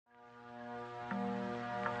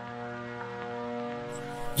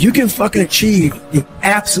you can fucking achieve the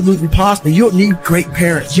absolute impossible. You don't need great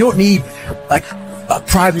parents. You don't need like a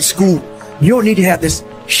private school. You don't need to have this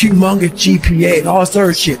humongous GPA and all this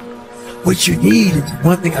other shit. What you need is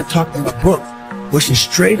one thing I talked in my book, which is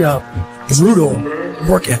straight up, brutal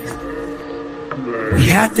work ethic.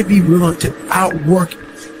 You have to be willing to outwork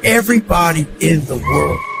everybody in the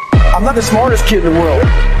world. I'm not the smartest kid in the world.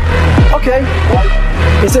 Okay.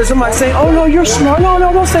 Instead of somebody saying, oh no, you're smart. No,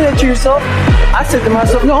 don't say that to yourself. I said to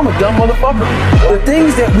myself, no, I'm a dumb motherfucker. The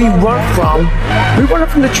things that we run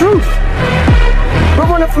from the truth. We're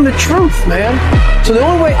running from the truth, man. So the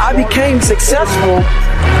only way I became successful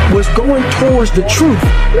was going towards the truth.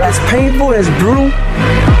 As painful, as brutal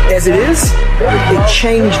as it is, it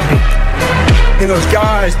changed me. And those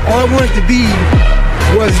guys, all I wanted to be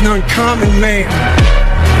was an uncommon man.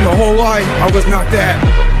 My whole life, I was not that.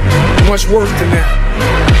 Much worse than that.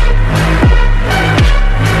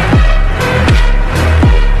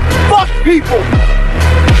 Fuck people!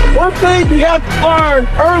 One thing you have to learn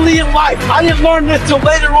early in life. I didn't learn this till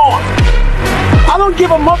later on. I don't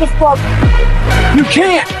give a motherfucker. You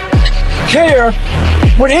can't care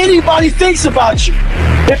what anybody thinks about you.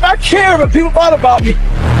 If I care what people thought about me,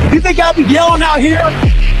 you think I'd be yelling out here,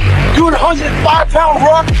 doing a 105-pound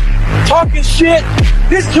ruck, talking shit?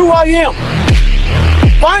 This is who I am.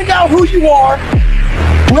 Find out who you are,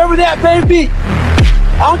 whoever that may be.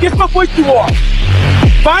 I don't give a fuck what you are.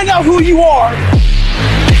 Find out who you are,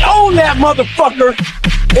 own that motherfucker,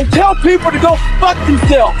 and tell people to go fuck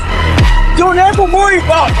themselves. Don't ever worry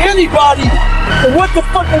about anybody and what the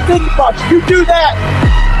fuck they think about you. You do that,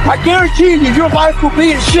 I guarantee you, your life will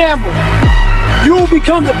be in shambles. You will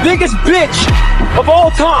become the biggest bitch of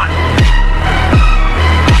all time.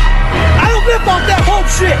 I don't live off that whole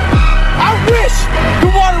shit. I wish the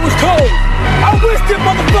water was cold. I wish the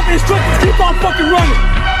motherfucking instructions keep on fucking running.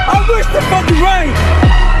 I wish the fucking rain.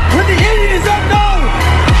 When the end is unknown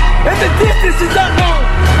and the distance is unknown.